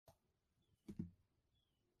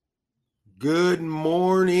Good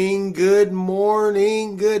morning, good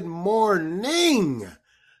morning, good morning.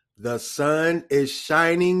 The sun is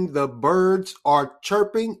shining, the birds are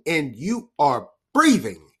chirping, and you are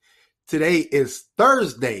breathing. Today is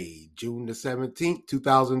Thursday, June the 17th,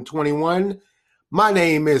 2021. My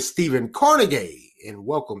name is Stephen Carnegie, and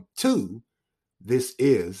welcome to This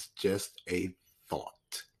Is Just a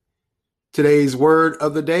Thought. Today's word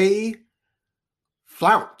of the day,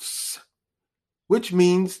 flounce, which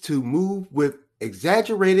means to move with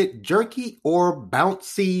exaggerated, jerky, or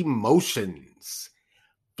bouncy motions.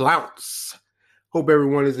 Flounce. Hope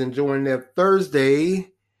everyone is enjoying their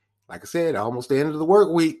Thursday. Like I said, almost the end of the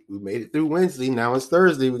work week. We made it through Wednesday. Now it's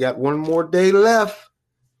Thursday. We got one more day left.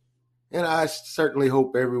 And I certainly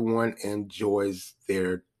hope everyone enjoys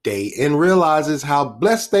their day and realizes how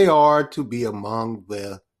blessed they are to be among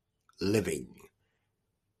the living.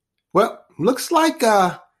 Well, looks like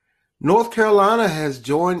North Carolina has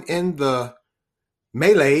joined in the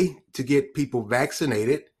melee to get people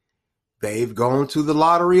vaccinated. They've gone to the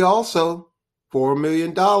lottery also. $4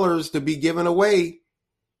 million to be given away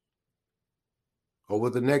over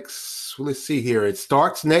the next, let's see here. It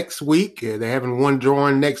starts next week. They're having one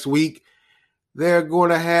drawing next week. They're going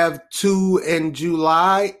to have two in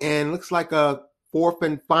July and looks like a fourth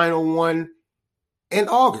and final one in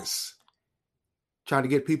August. Trying to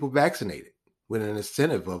get people vaccinated with an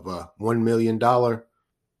incentive of $1 million of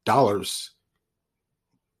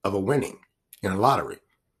a winning in a lottery.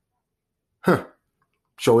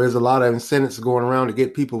 Sure is a lot of incentives going around to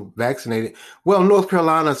get people vaccinated. Well, North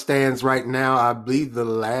Carolina stands right now, I believe the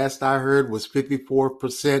last I heard was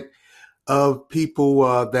 54% of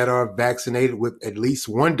people that are vaccinated with at least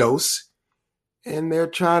one dose. And they're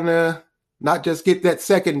trying to not just get that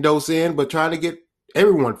second dose in, but trying to get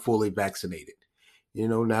everyone fully vaccinated. You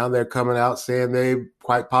know, now they're coming out saying they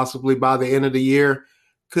quite possibly by the end of the year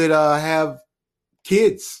could have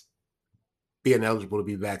kids being eligible to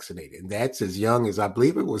be vaccinated. And that's as young as I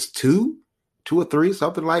believe it was two or three,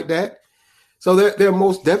 something like that. So they're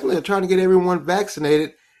most definitely trying to get everyone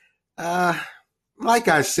vaccinated. Like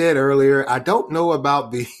I said earlier, I don't know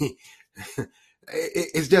about the,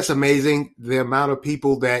 it's just amazing the amount of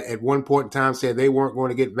people that at one point in time said they weren't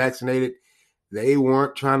going to get vaccinated. They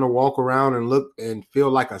weren't trying to walk around and look and feel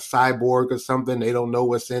like a cyborg or something. They don't know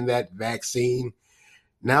what's in that vaccine.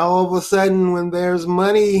 Now, all of a sudden, when there's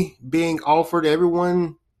money being offered,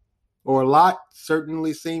 everyone or a lot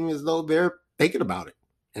certainly seem as though they're thinking about it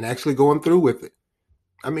and actually going through with it.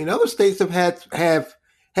 I mean, other states have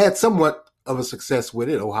had somewhat of a success with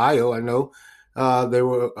it. Ohio, I know there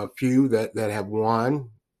were a few that have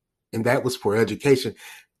won, and that was for education.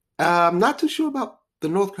 I'm not too sure about the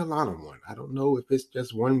North Carolina one. I don't know if it's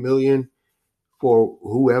just 1 million for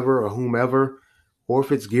whoever or whomever, or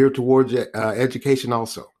if it's geared towards education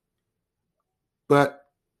also. But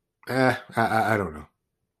I don't know.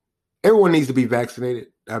 Everyone needs to be vaccinated,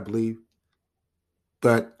 I believe.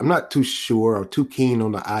 But I'm not too sure or too keen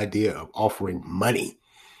on the idea of offering money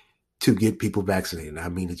to get people vaccinated. I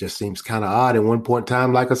mean, it just seems kind of odd. At one point in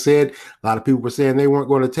time, like I said, a lot of people were saying they weren't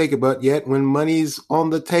going to take it, but yet when money's on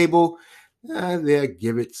the table, they'll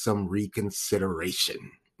give it some reconsideration,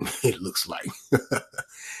 it looks like.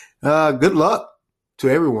 Good luck to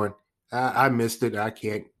everyone. I missed it. I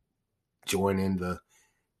can't join in the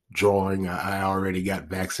drawing. I already got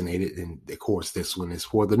vaccinated. And of course, this one is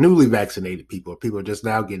for the newly vaccinated people. People are just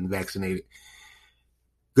now getting vaccinated.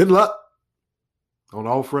 Good luck on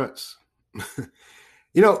all fronts.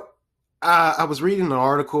 You know, I was reading an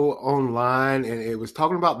article online and it was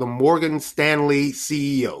talking about the Morgan Stanley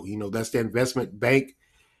CEO. You know, that's the investment bank.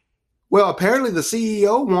 Well, apparently the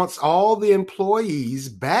CEO wants all the employees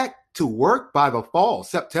back to work by the fall,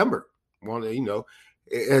 September. Well, you know,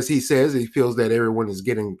 as he says, he feels that everyone is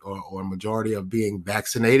getting or a majority of being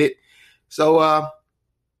vaccinated. So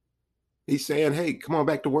he's saying, hey, come on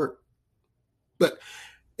back to work. But,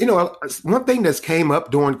 you know, one thing that's came up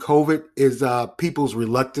during COVID is people's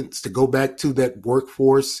reluctance to go back to that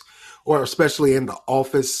workforce, or especially in the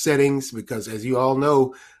office settings, because as you all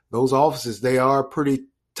know, those offices, they are pretty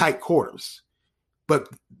tight quarters. But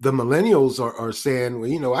the millennials are saying, well,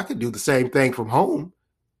 you know, I could do the same thing from home.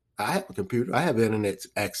 I have a computer. I have internet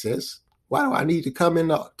access. Why do I need to come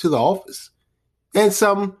to the office? And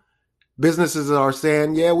some businesses are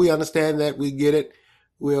saying, yeah, we understand that. We get it.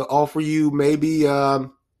 We'll offer you maybe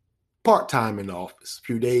part-time in the office, a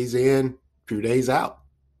few days in, a few days out.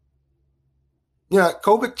 Yeah,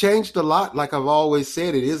 COVID changed a lot. Like I've always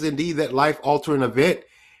said, it is indeed that life-altering event.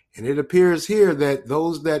 And it appears here that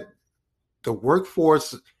those that the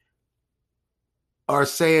workforce are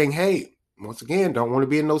saying, hey, once again, don't want to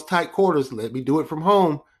be in those tight quarters. Let me do it from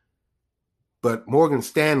home. But Morgan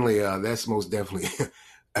Stanley, that's most definitely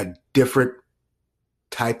a different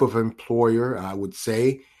type of employer, I would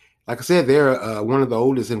say. Like I said, they're one of the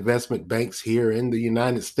oldest investment banks here in the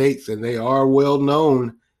United States, and they are well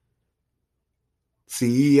known.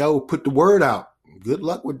 CEO put the word out. Good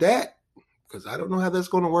luck with that, because I don't know how that's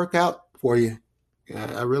going to work out for you.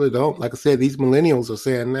 I really don't. Like I said, these millennials are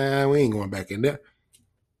saying, nah, we ain't going back in there.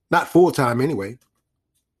 Not full time anyway.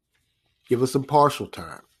 Give us some partial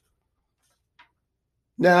time.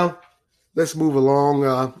 Now, let's move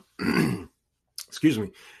along. Excuse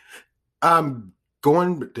me. I'm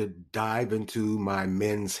going to dive into my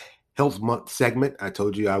Men's Health Month segment. I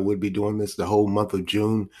told you I would be doing this the whole month of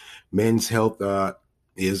June. Men's health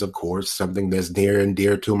is, of course, something that's near and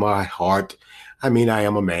dear to my heart. I mean, I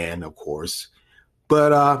am a man, of course,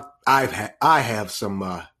 but I have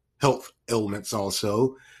some health ailments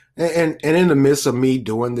also. And in the midst of me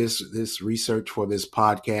doing this research for this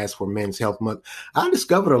podcast for Men's Health Month, I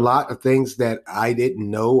discovered a lot of things that I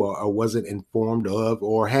didn't know or wasn't informed of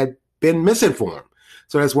or had been misinformed.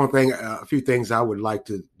 So that's one thing, a few things I would like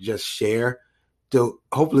to just share to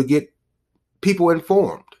hopefully get people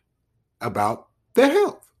informed about their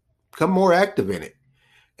health, become more active in it.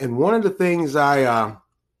 And one of the things I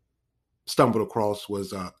stumbled across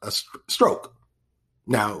was a stroke.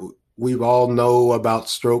 Now, we all know about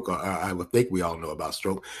stroke. I would think we all know about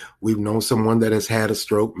stroke. We've known someone that has had a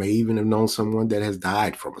stroke, may even have known someone that has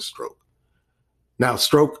died from a stroke. Now, a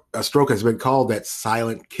stroke has been called that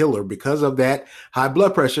silent killer because of that high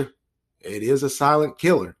blood pressure. It is a silent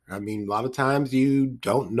killer. I mean, a lot of times you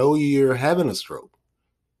don't know you're having a stroke.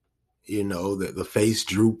 You know, the face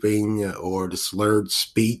drooping or the slurred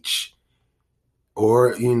speech.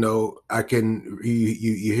 Or, you know,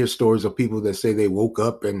 you hear stories of people that say they woke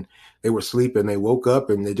up and they were sleeping, they woke up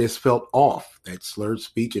and they just felt off, that slurred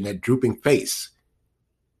speech and that drooping face.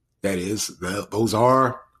 That is, those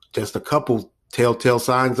are just a couple telltale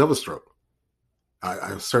signs of a stroke.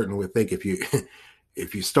 I certainly would think if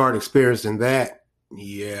you start experiencing that,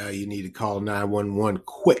 yeah, you need to call 911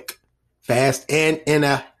 quick, fast, and in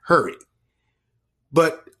a hurry.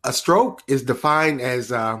 But a stroke is defined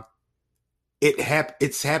as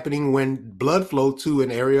it's happening when blood flow to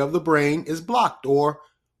an area of the brain is blocked or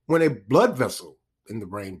when a blood vessel in the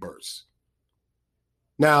brain bursts.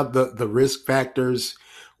 Now, the risk factors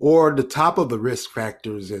or the top of the risk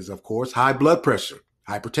factors is, of course, high blood pressure,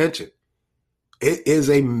 hypertension. It is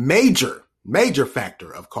a major, major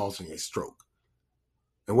factor of causing a stroke.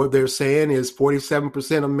 And what they're saying is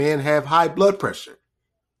 47% of men have high blood pressure.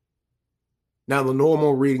 Now, the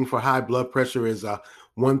normal reading for high blood pressure is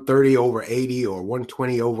 130 over 80 or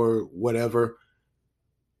 120 over whatever.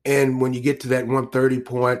 And when you get to that 130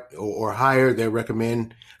 point or higher, they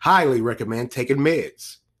highly recommend taking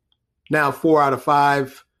meds. Now, 4 out of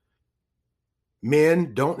 5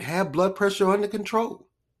 men don't have blood pressure under control.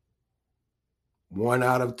 1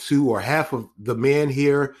 out of 2 or half of the men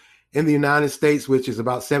here in the United States, which is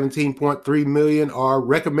about 17.3 million, are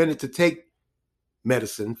recommended to take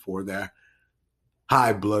medicine for their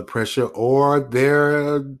high blood pressure, or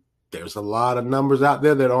there's a lot of numbers out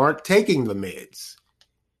there that aren't taking the meds.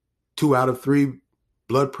 2 out of 3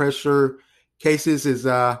 blood pressure cases is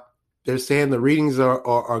they're saying the readings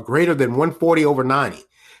are greater than 140 over 90.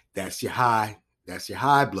 That's your high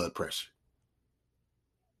blood pressure.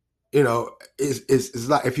 You know, it's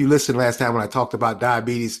like if you listened last time when I talked about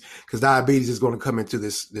diabetes, because diabetes is going to come into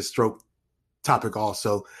this stroke topic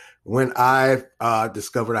also. When I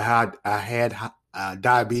discovered I had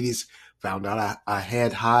diabetes, found out I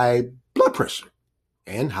had high blood pressure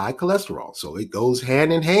and high cholesterol. So it goes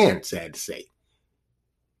hand in hand, sad to say.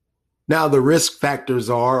 Now, the risk factors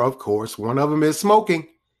are, of course, one of them is smoking.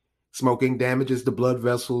 Smoking damages the blood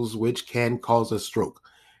vessels, which can cause a stroke.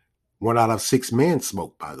 1 out of 6 men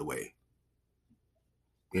smoke, by the way.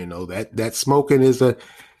 You know, that smoking is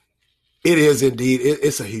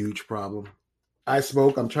it's a huge problem. I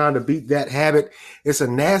smoke. I'm trying to beat that habit. It's a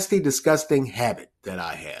nasty, disgusting habit that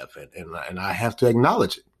I have, and I have to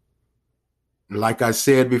acknowledge it. And like I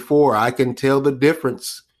said before, I can tell the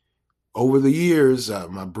difference over the years.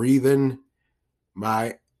 My breathing,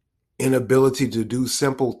 my inability to do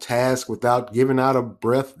simple tasks without giving out a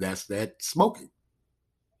breath, that's that smoking.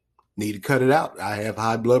 Need to cut it out. I have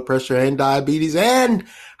high blood pressure and diabetes and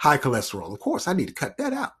high cholesterol. Of course, I need to cut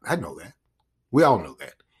that out. I know that. We all know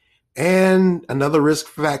that. And another risk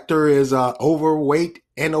factor is overweight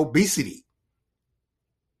and obesity.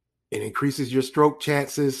 It increases your stroke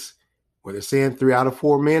chances. Where they're saying 3 out of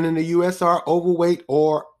 4 men in the U.S. are overweight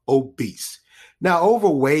or obese. Now,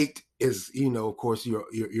 overweight is, of course,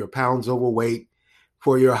 your pounds overweight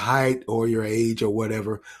for your height or your age or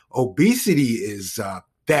whatever. Obesity is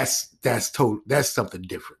that's something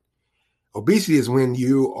different. Obesity is when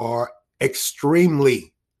you are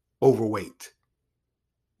extremely overweight.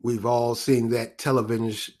 We've all seen that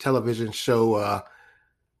television show.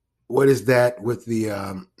 What is that with the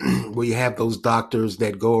where you have those doctors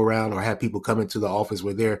that go around or have people come into the office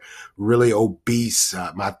where they're really obese?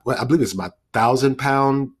 I believe it's my 1,000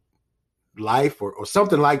 pound life or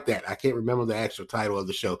something like that. I can't remember the actual title of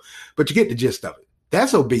the show, but you get the gist of it.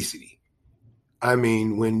 That's obesity. I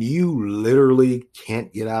mean, when you literally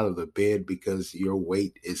can't get out of the bed because your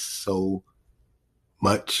weight is so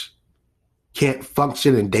much, can't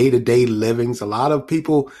function in day-to-day livings. A lot of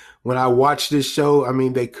people, when I watch this show, I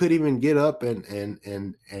mean, they couldn't even get up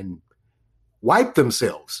and wipe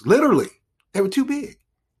themselves. Literally, they were too big.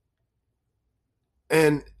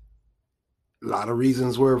 And a lot of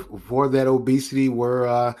reasons were for that obesity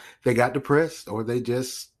were they got depressed or they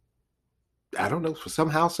just, I don't know, for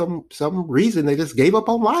somehow some reason they just gave up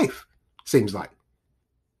on life. Seems like.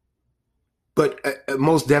 But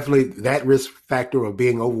most definitely, that risk factor of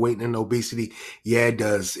being overweight and obesity, yeah, it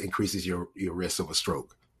does increases your risk of a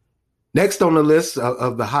stroke. Next on the list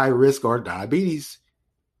of the high risk are diabetes,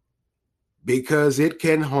 because it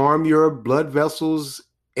can harm your blood vessels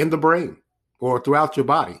in the brain or throughout your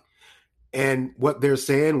body. And what they're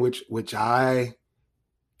saying, which I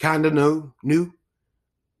kind of knew,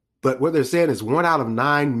 but what they're saying is 1 out of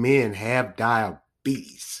 9 men have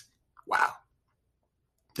diabetes. Wow,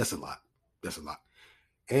 that's a lot. That's a lot.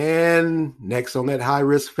 And next on that high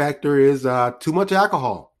risk factor is too much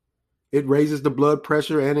alcohol. It raises the blood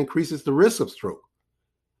pressure and increases the risk of stroke.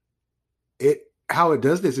 How it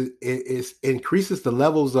does this is it increases the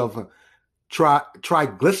levels of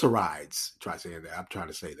triglycerides. Try saying that. I'm trying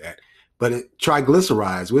to say that, but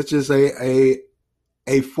triglycerides, which is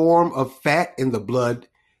a form of fat in the blood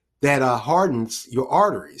that hardens your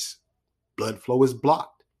arteries. Blood flow is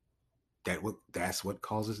blocked. That's what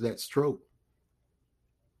causes that stroke.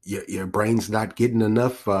 Your brain's not getting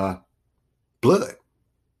enough blood.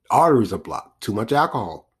 Arteries are blocked. Too much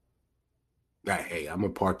alcohol. Hey, I'm a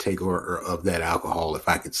partaker of that alcohol, if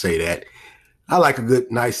I could say that. I like a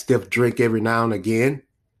good, nice, stiff drink every now and again,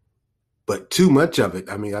 but too much of it.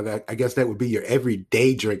 I mean, I guess that would be your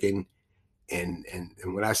everyday drinking. And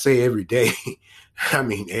when I say every day, I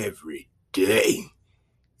mean every day.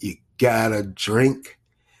 You gotta drink.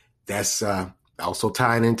 That's also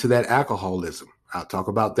tying into that alcoholism. I'll talk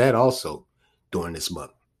about that also during this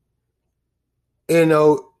month.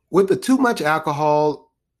 With the too much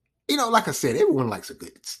alcohol, like I said, everyone likes a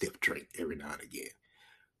good stiff drink every now and again.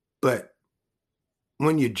 But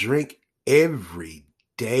when you drink every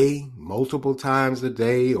day, multiple times a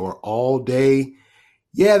day or all day,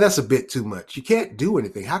 yeah, that's a bit too much. You can't do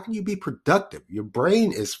anything. How can you be productive? Your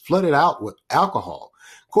brain is flooded out with alcohol.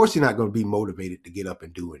 Of course, you're not going to be motivated to get up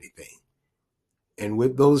and do anything. And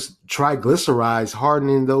with those triglycerides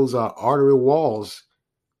hardening those artery walls,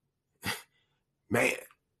 man,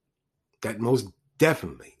 that most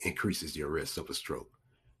definitely increases your risk of a stroke.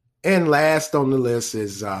 And last on the list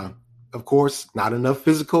is, of course, not enough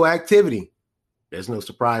physical activity. There's no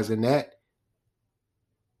surprise in that.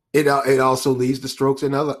 It also leads to strokes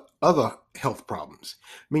and other health problems.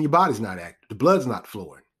 I mean, your body's not active. The blood's not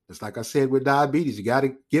flowing. Just like I said with diabetes, you got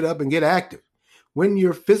to get up and get active. When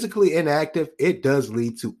you're physically inactive, it does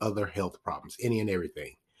lead to other health problems, any and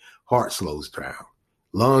everything. Heart slows down.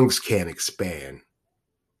 Lungs can't expand.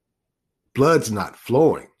 Blood's not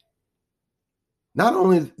flowing. Not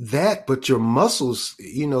only that, but your muscles,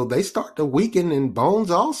 they start to weaken and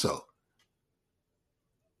bones also.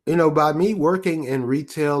 By me working in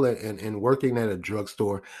retail and working at a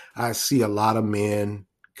drugstore, I see a lot of men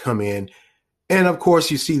come in. And of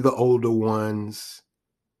course, you see the older ones.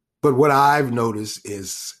 But what I've noticed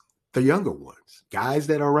is the younger ones, guys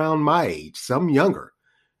that are around my age, some younger.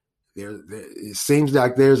 It seems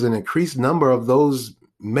like there's an increased number of those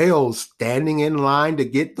males standing in line to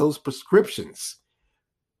get those prescriptions.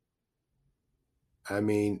 I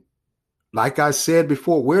mean, like I said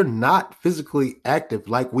before, we're not physically active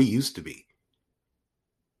like we used to be.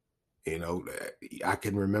 I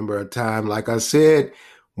can remember a time, like I said,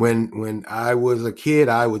 when I was a kid,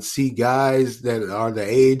 I would see guys that are the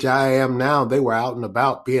age I am now. They were out and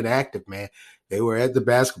about being active, man. They were at the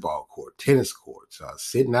basketball court, tennis courts,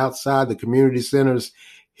 sitting outside the community centers,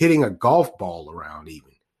 hitting a golf ball around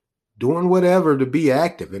even, doing whatever to be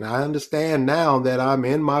active. And I understand now that I'm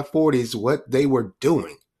in my 40s what they were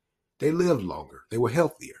doing. They lived longer. They were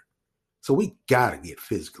healthier. So we got to get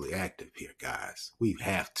physically active here, guys. We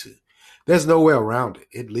have to. There's no way around it.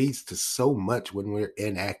 It leads to so much when we're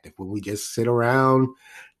inactive, when we just sit around,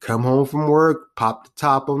 come home from work, pop the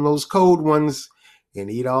top on those cold ones,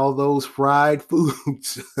 and eat all those fried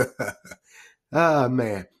foods. Ah,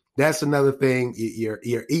 man, that's another thing. Your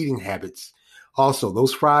eating habits. Also,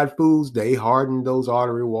 those fried foods, they harden those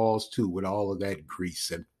artery walls too with all of that grease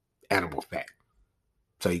and animal fat.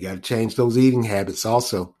 So you got to change those eating habits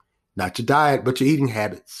also. Not your diet, but your eating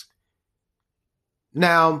habits.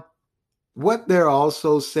 Now, what they're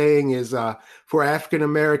also saying is for African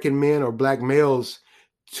American men or black males,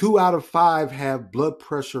 2 out of 5 have blood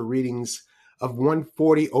pressure readings of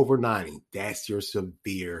 140 over 90. That's your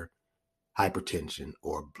severe hypertension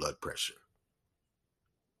or blood pressure.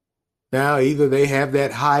 Now, either they have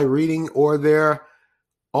that high reading or they're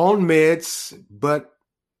on meds, but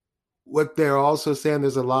what they're also saying,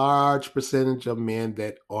 there's a large percentage of men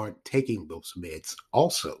that aren't taking those meds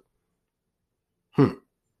also.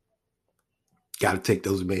 Got to take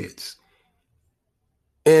those meds.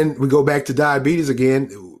 And we go back to diabetes again,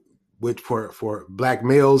 which for black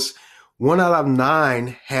males, 1 out of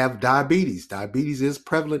 9 have diabetes. Diabetes is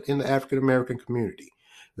prevalent in the African American community.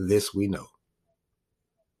 This we know.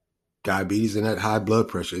 Diabetes and that high blood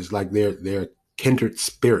pressure is like they're kindred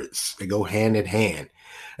spirits. They go hand in hand.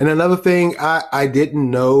 And another thing I didn't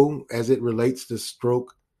know as it relates to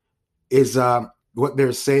stroke is what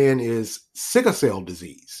they're saying is sickle cell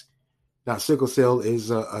disease. Now, sickle cell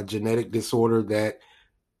is a genetic disorder that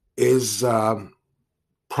is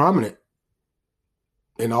prominent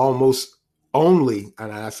in almost only,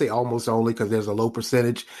 and I say almost only because there's a low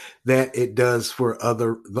percentage that it does for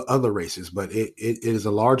the other races, but it is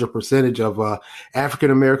a larger percentage of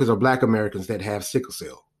African Americans or Black Americans that have sickle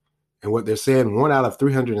cell. And what they're saying, 1 out of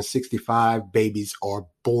 365 babies are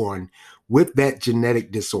born with that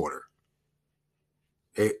genetic disorder.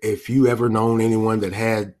 If you ever known anyone that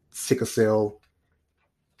had sickle cell,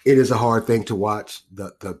 it is a hard thing to watch.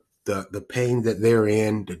 The pain that they're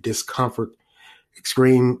in, the discomfort,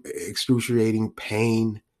 extreme excruciating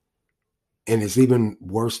pain, and it's even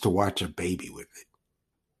worse to watch a baby with it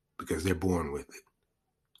because they're born with it.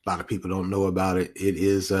 A lot of people don't know about it. It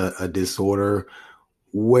is a disorder.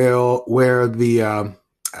 Well, where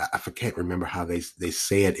I can't remember how they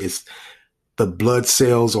say it. It's the blood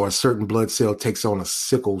cells or a certain blood cell takes on a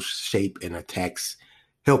sickle shape and attacks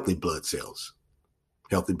healthy blood cells,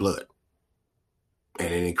 healthy blood,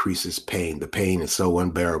 and it increases pain. The pain is so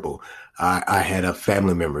unbearable. I had a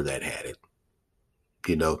family member that had it.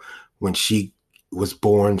 You know, when she was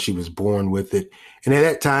born with it. And at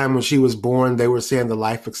that time, when she was born, they were saying the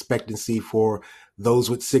life expectancy for those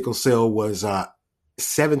with sickle cell was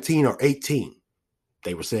 17 or 18.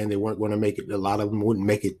 They were saying they weren't going to make it. A lot of them wouldn't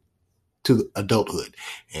make it to adulthood,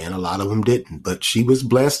 and a lot of them didn't. But she was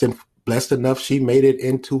blessed and blessed enough. She made it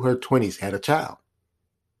into her 20s, had a child.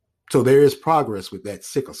 So there is progress with that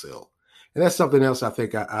sickle cell. And that's something else I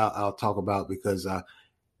think I'll talk about because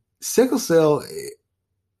sickle cell,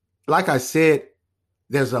 like I said,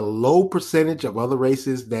 there's a low percentage of other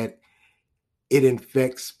races that it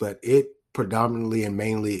infects, but it predominantly and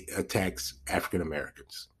mainly attacks African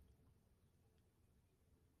Americans.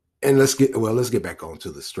 And let's get back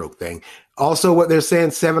onto the stroke thing. Also, what they're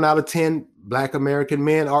saying, 7 out of 10 Black American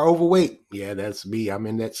men are overweight. Yeah, that's me. I'm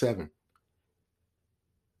in that 7.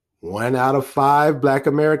 1 out of 5 Black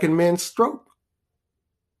American men smoke.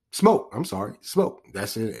 I'm sorry, smoke.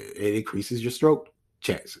 That's it. It increases your stroke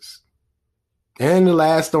chances. And the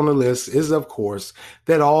last on the list is, of course,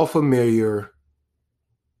 that all familiar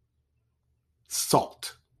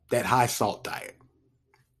salt, that high salt diet.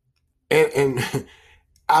 And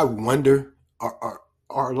I wonder, are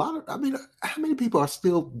a lot of, I mean, how many people are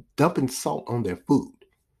still dumping salt on their food?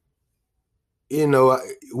 You know,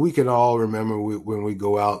 we can all remember when we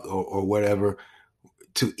go out or whatever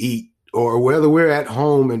to eat, or whether we're at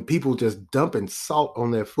home and people just dumping salt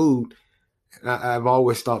on their food. I've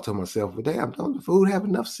always thought to myself, well, damn, don't the food have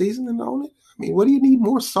enough seasoning on it? I mean, what do you need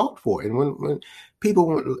more salt for? And when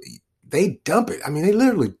people, they dump it. I mean, they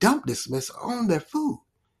literally dump this mess on their food.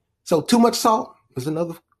 So too much salt is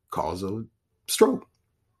another cause of stroke.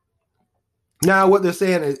 Now, what they're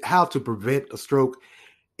saying is how to prevent a stroke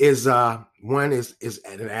is one is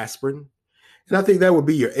an aspirin. And I think that would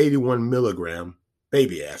be your 81 milligram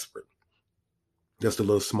baby aspirin. Just the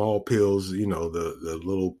little small pills, you know, the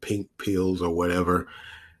little pink pills or whatever.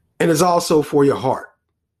 And it's also for your heart.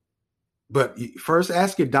 But first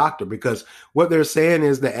ask your doctor, because what they're saying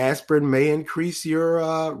is the aspirin may increase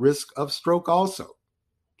your risk of stroke also.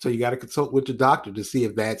 So you got to consult with your doctor to see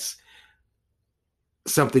if that's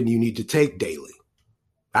something you need to take daily.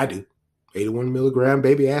 I do. 81 milligram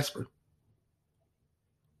baby aspirin.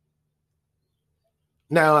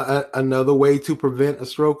 Now, another way to prevent a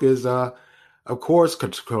stroke is, of course,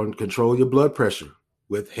 control your blood pressure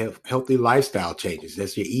with healthy lifestyle changes.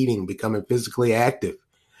 That's your eating, becoming physically active.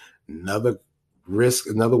 Another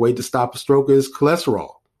way to stop a stroke is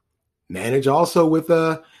cholesterol. Manage also with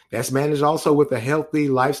a That's managed also with a healthy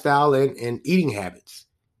lifestyle and eating habits.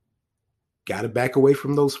 Got to back away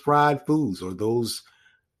from those fried foods or those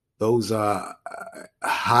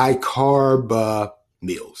high carb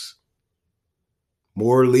meals.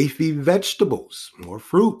 More leafy vegetables, more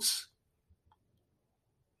fruits,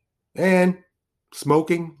 and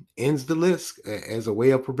smoking ends the list as a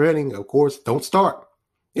way of preventing. Of course, don't start.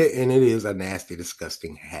 And it is a nasty,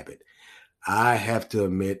 disgusting habit. I have to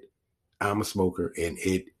admit, I'm a smoker, and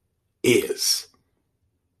it is.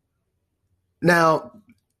 Now,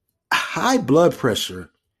 high blood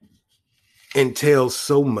pressure entails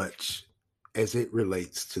so much as it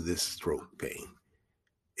relates to this stroke pain.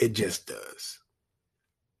 It just does.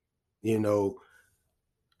 You know,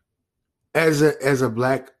 as a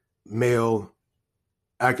black male,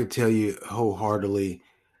 I could tell you wholeheartedly,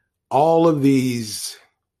 all of these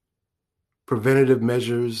preventative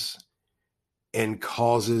measures and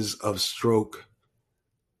causes of stroke,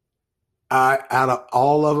 out of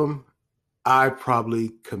all of them, I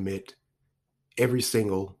probably commit every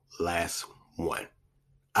single last one.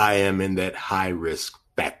 I am in that high risk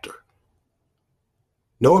factor.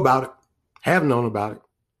 Know about it. Have known about it.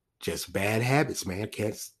 Just bad habits, man.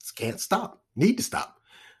 Can't stop. Need to stop.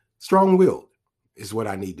 Strong willed is what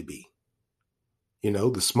I need to be. You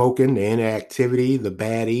know, the smoking, the inactivity, the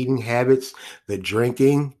bad eating habits, the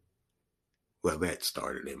drinking. Well, that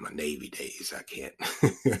started in my Navy days. I can't.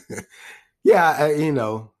 Yeah,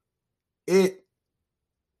 it.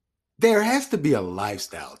 There has to be a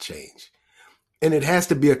lifestyle change, and it has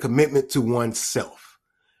to be a commitment to oneself.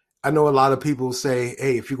 I know a lot of people say,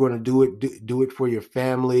 "Hey, if you're going to do it, do it for your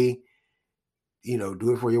family.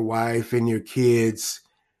 Do it for your wife and your kids."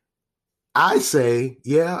 I say,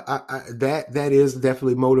 yeah, that is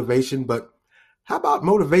definitely motivation, but how about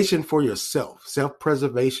motivation for yourself,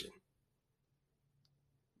 self-preservation?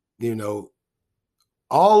 You know,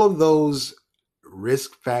 all of those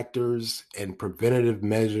risk factors and preventative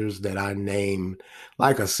measures that I named,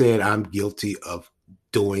 like I said, I'm guilty of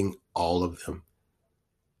doing all of them.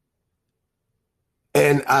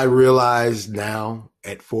 And I realize now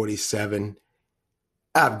at 47,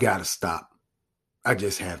 I've got to stop. I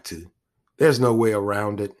just have to. There's no way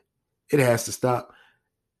around it. It has to stop.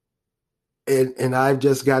 And I've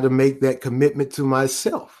just got to make that commitment to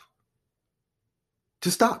myself to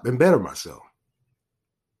stop and better myself.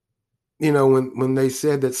 When they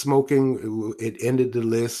said that smoking, it ended the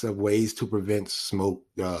list of ways to prevent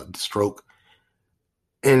stroke,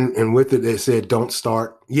 and with it they said don't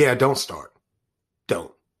start. Yeah, don't start.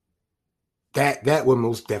 Don't. That will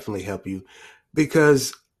most definitely help you,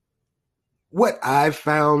 because what I've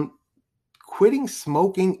found, quitting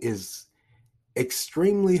smoking is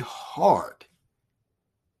extremely hard.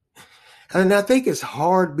 And I think it's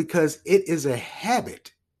hard because it is a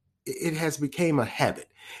habit. It has become a habit.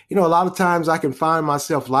 A lot of times I can find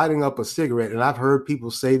myself lighting up a cigarette, and I've heard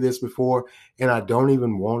people say this before, and I don't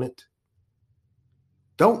even want it.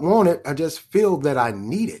 Don't want it. I just feel that I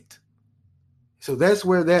need it. So that's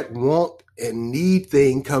where that want and need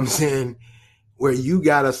thing comes in, where you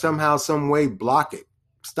got to somehow, some way block it,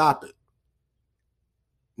 stop it.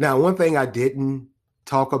 Now, one thing I didn't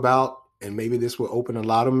talk about, and maybe this will open a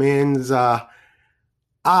lot of men's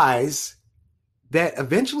eyes, that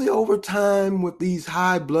eventually over time with these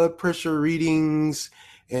high blood pressure readings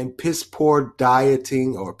and piss poor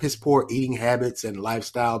dieting or piss poor eating habits and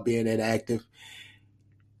lifestyle being inactive,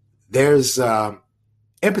 there's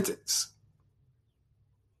impotence,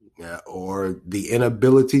 or the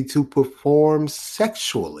inability to perform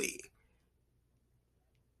sexually.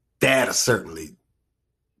 That certainly,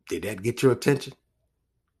 did that get your attention?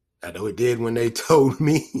 I know it did when they told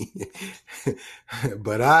me,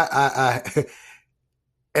 but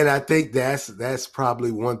and I think that's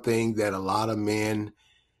probably one thing that a lot of men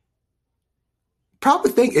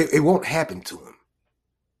probably think it won't happen to them.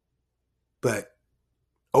 But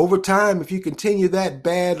over time, if you continue that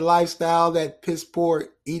bad lifestyle, that piss poor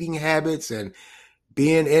eating habits, and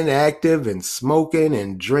being inactive and smoking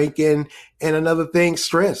and drinking, and another thing,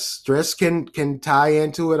 stress can tie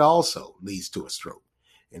into it also, leads to a stroke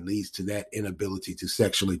and leads to that inability to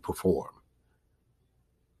sexually perform.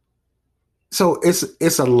 So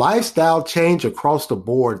it's a lifestyle change across the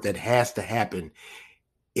board that has to happen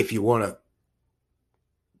if you want to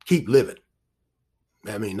keep living.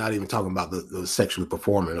 I mean, not even talking about the sexually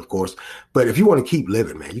performing, of course, but if you want to keep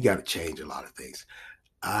living, man, you got to change a lot of things.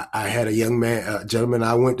 I had a young man, a gentleman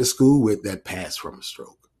I went to school with that passed from a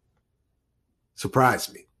stroke.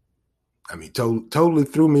 Surprised me. I mean, totally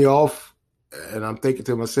threw me off. And I'm thinking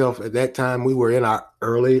to myself, at that time, we were in our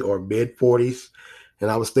early or mid 40s.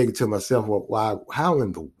 And I was thinking to myself, well, why, how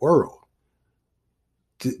in the world?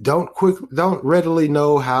 Don't readily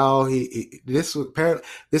know how this was apparently,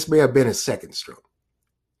 this may have been his second stroke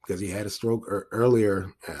because he had a stroke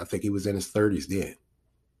earlier. I think he was in his 30s then.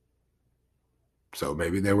 So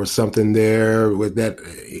maybe there was something there with that.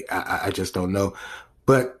 I just don't know.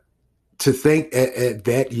 But to think at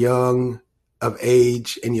that young of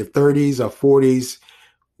age, in your 30s or 40s,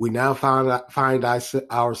 we now find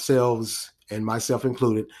ourselves, and myself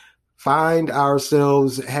included, find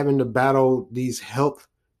ourselves having to battle these health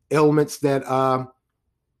ailments that I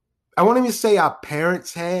won't even say our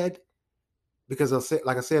parents had, because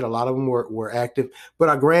like I said, a lot of them were active, but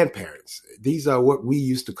our grandparents, these are what we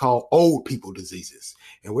used to call old people diseases,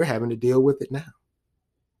 and we're having to deal with it now.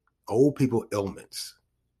 Old people ailments,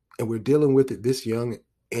 and we're dealing with it this young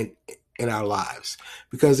in our lives,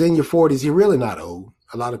 because in your 40s you're really not old.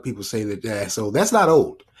 A lot of people say that, so that's not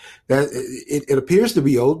old. That it appears to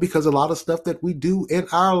be old because a lot of stuff that we do in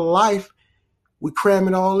our life, we cram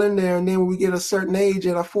it all in there, and then when we get a certain age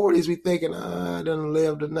in our 40s, we thinking, I done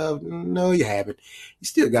lived enough. No, you haven't. You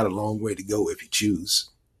still got a long way to go if you choose.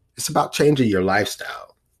 It's about changing your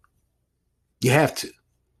lifestyle. You have to.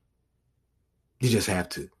 You just have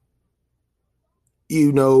to.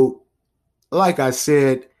 You know, like I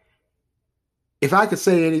said, if I could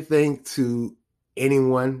say anything to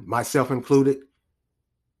anyone, myself included,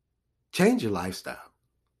 change your lifestyle.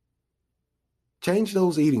 Change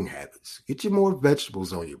those eating habits. Get you more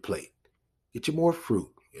vegetables on your plate. Get you more fruit.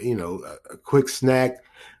 You know, a quick snack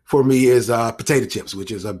for me is potato chips, which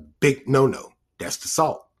is a big no-no. That's the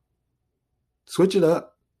salt. Switch it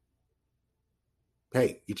up.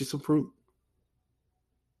 Hey, get you some fruit.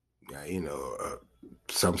 You know,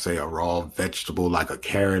 some say a raw vegetable like a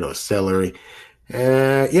carrot or celery.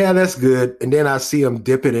 Yeah, that's good. And then I see them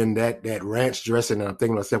dip it in that ranch dressing, and I'm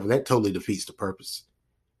thinking to myself, well, that totally defeats the purpose.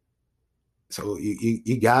 So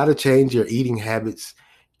you got to change your eating habits.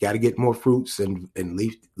 You got to get more fruits and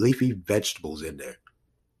leafy vegetables in there.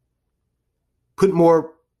 Put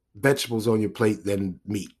more vegetables on your plate than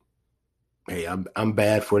meat. Hey, I'm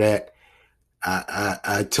bad for that.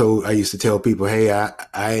 I used to tell people, hey,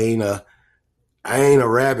 I ain't a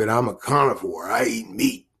rabbit. I'm a carnivore. I eat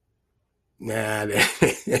meat. Nah,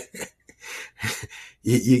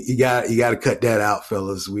 you got to cut that out,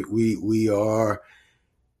 fellas. We are,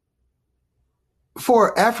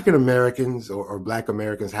 for African Americans or Black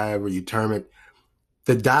Americans, however you term it,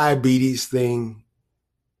 the diabetes thing,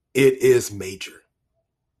 it is major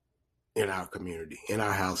in our community, in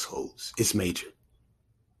our households. It's major.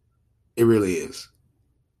 It really is.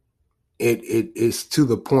 It is to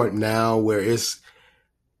the point now where it's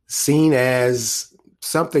seen as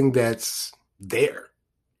something that's there.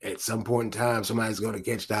 At some point in time, somebody's going to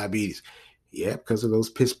catch diabetes. Yeah, because of those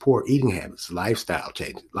piss poor eating habits, lifestyle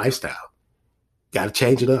change, lifestyle. Got to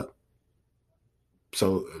change it up.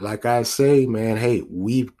 So, like I say, man, hey,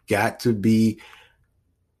 we've got to be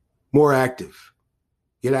more active.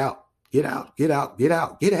 Get out, get out, get out, get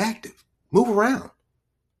out, get active, move around.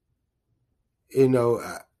 You know,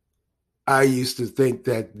 I used to think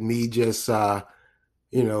that me just,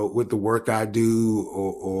 with the work I do,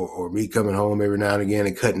 or me coming home every now and again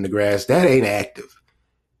and cutting the grass, that ain't active.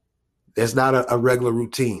 That's not a regular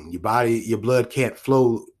routine. Your body, your blood can't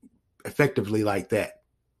flow effectively like that.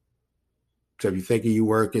 So if you think you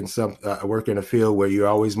work in work in a field where you're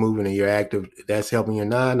always moving and you're active, that's helping you.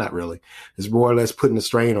 Nah, not really. It's more or less putting a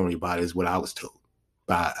strain on your body, is what I was told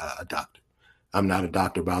by a doctor. I'm not a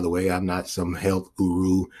doctor, by the way. I'm not some health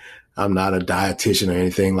guru. I'm not a dietitian or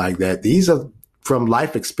anything like that. These are from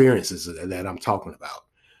life experiences that I'm talking about,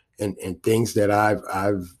 and things that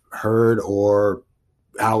I've heard, or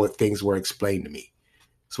how things were explained to me.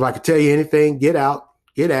 So if I could tell you anything, get out,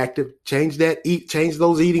 get active, change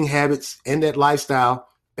those eating habits and that lifestyle,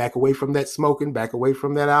 back away from that smoking, back away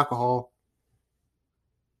from that alcohol.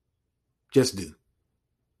 Just do.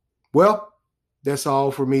 Well, that's all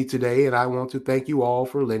for me today, and I want to thank you all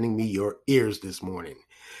for lending me your ears this morning.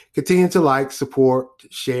 Continue to like, support,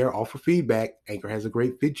 share, offer feedback. Anchor has a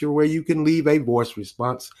great feature where you can leave a voice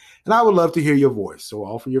response, and I would love to hear your voice, so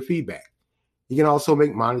offer your feedback. You can also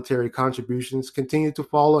make monetary contributions. Continue to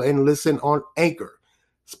follow and listen on Anchor,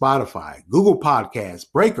 Spotify, Google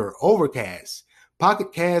Podcasts, Breaker, Overcast,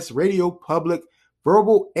 Pocket Cast, Radio Public,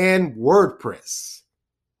 Verbal, and WordPress.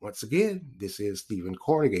 Once again, this is Stephen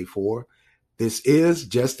Cornegay for This Is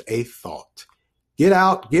Just a Thought. Get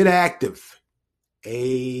out, get active.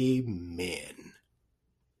 Amen.